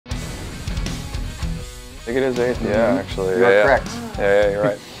think it is 8th, yeah, actually. You are correct. Yeah, you're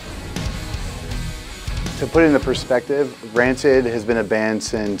right. To put it into perspective, Rancid has been a band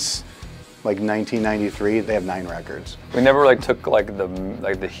since like 1993. They have 9 records. We never like took like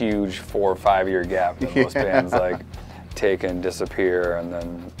the huge 4 or 5 year gap that most bands like take and disappear and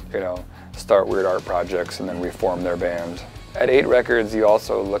then, you know, start weird art projects and then reform their band. At 8 records, you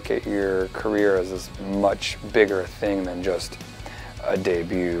also look at your career as this much bigger thing than just a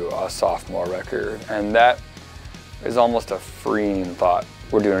debut, a sophomore record. And that is almost a freeing thought.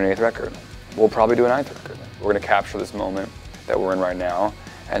 We're doing an 8th record. We'll probably do a 9th record. We're gonna capture this moment that we're in right now,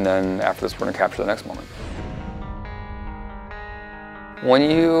 and then after this, we're gonna capture the next moment.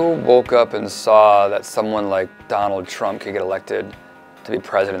 When you woke up and saw that someone like Donald Trump could get elected to be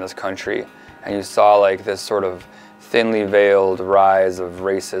president of this country, and you saw like this sort of thinly veiled rise of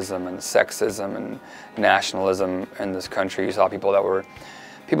racism and sexism and nationalism in this country, you saw people that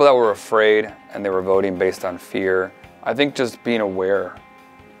were afraid and they were voting based on fear. I think just being aware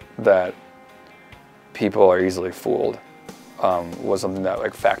that people are easily fooled was something that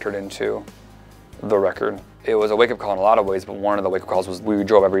like factored into the record. It was a wake-up call in a lot of ways, but one of the wake-up calls was we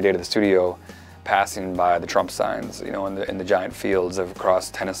drove every day to the studio, passing by the Trump signs, you know, in the giant fields across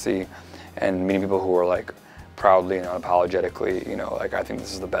Tennessee, and meeting people who were like proudly and unapologetically, you know, like I think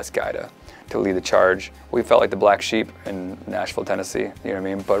this is the best guy to lead the charge. We felt like the black sheep in Nashville, Tennessee, you know what I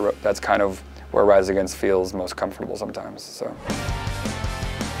mean? But that's kind of where Rise Against feels most comfortable sometimes, so.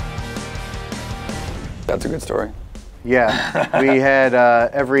 That's a good story. Yeah, we had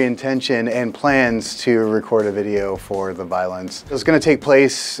every intention and plans to record a video for the violence. It was going to take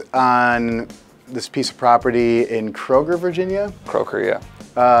place on this piece of property in Kroger, Virginia. Kroger, yeah.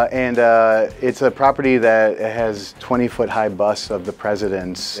 And it's a property that has 20-foot high busts of the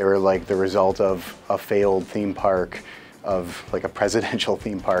presidents. They were like the result of a failed theme park, of like a presidential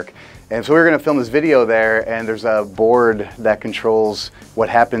theme park. And so we were going to film this video there, and there's a board that controls what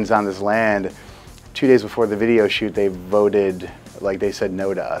happens on this land. 2 days before the video shoot, they voted, like they said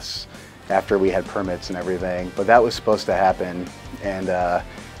no to us after we had permits and everything. But that was supposed to happen, and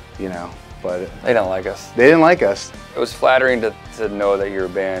you know, but they don't like us. They didn't like us. It was flattering to know that your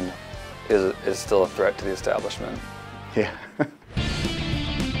band is still a threat to the establishment. Yeah.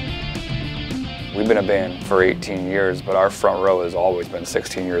 We've been a band for 18 years, but our front row has always been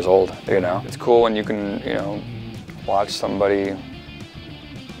 16 years old, you know? It's cool when you can, you know, watch somebody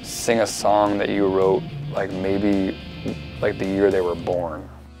sing a song that you wrote like maybe like the year they were born.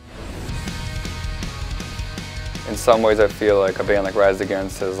 In some ways I feel like a band like Rise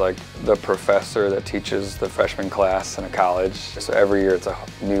Against is like the professor that teaches the freshman class in a college. So every year it's a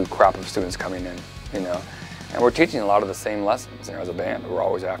new crop of students coming in, you know. And we're teaching a lot of the same lessons, you know, as a band. We're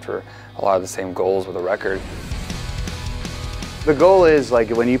always after a lot of the same goals with a record. The goal is like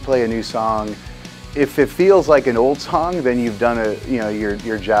when you play a new song, if it feels like an old song, then you've done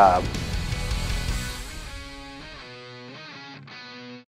your job.